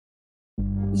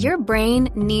Your brain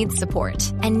needs support,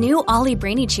 and new Ollie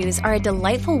Brainy Chews are a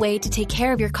delightful way to take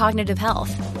care of your cognitive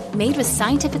health. Made with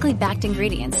scientifically backed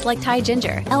ingredients like Thai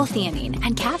ginger, L-theanine,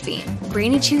 and caffeine,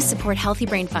 Brainy Chews support healthy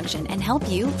brain function and help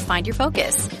you find your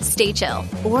focus, stay chill,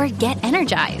 or get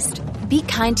energized. Be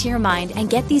kind to your mind and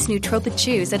get these nootropic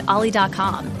chews at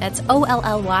ollie.com. That's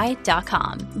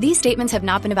OLLY.com. These statements have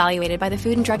not been evaluated by the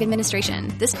Food and Drug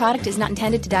Administration. This product is not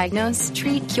intended to diagnose,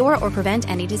 treat, cure, or prevent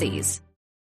any disease.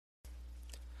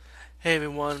 Hey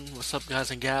everyone, what's up guys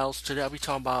and gals? Today I'll be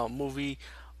talking about a movie.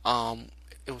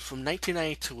 It was from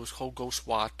 1992. It was called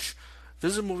Ghostwatch.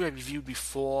 This is a movie I reviewed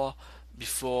before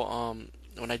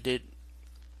when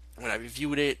I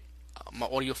reviewed it, my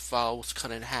audio file was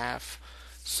cut in half,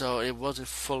 so it wasn't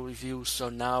full review. So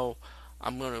now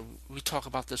we talk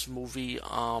about this movie.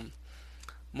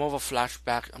 More of a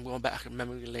flashback. I'm going back in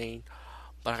memory lane,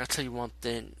 but I gotta tell you one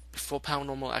thing: before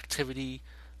Paranormal Activity,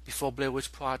 before Blair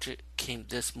Witch Project, came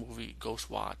this movie,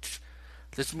 Ghostwatch.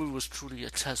 This movie was truly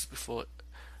a test before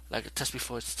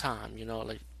its time.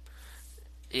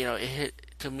 It hit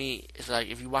to me. It's like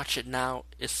if you watch it now,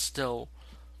 it's still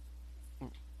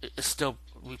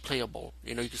replayable.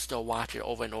 You can still watch it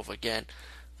over and over again.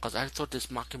 Because I thought this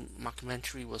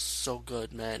mockumentary was so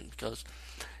good, man. Because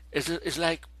it's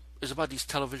about these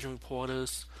television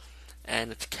reporters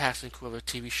and it's cast and crew of a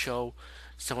TV show.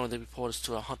 Some of the reporters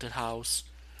to a haunted house,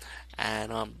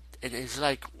 and it's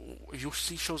like you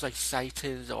see shows like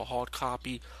Sightings or Hard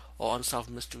Copy or Unsolved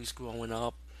Mysteries growing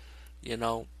up.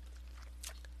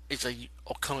 It's like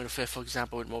or Current Affair, for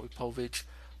example, with Maury Povich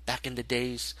back in the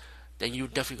days. Then you're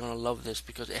definitely gonna love this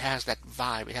because it has that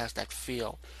vibe, it has that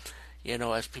feel.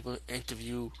 As people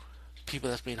interview people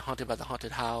that's being haunted by the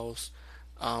haunted house,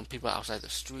 people outside the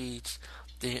streets,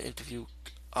 they interview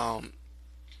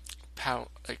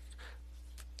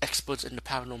experts in the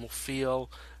paranormal field.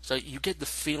 So you get the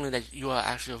feeling that you are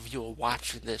actually a viewer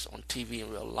watching this on TV in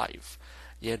real life,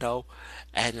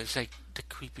 and it's like the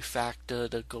creepy factor,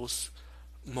 the ghost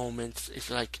moments. It's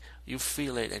like you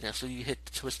feel it, and so you hit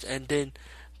the twist ending,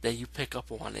 then you pick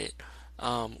up on it.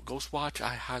 Ghostwatch,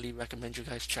 I highly recommend you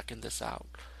guys checking this out.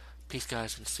 Peace,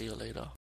 guys, and see you later.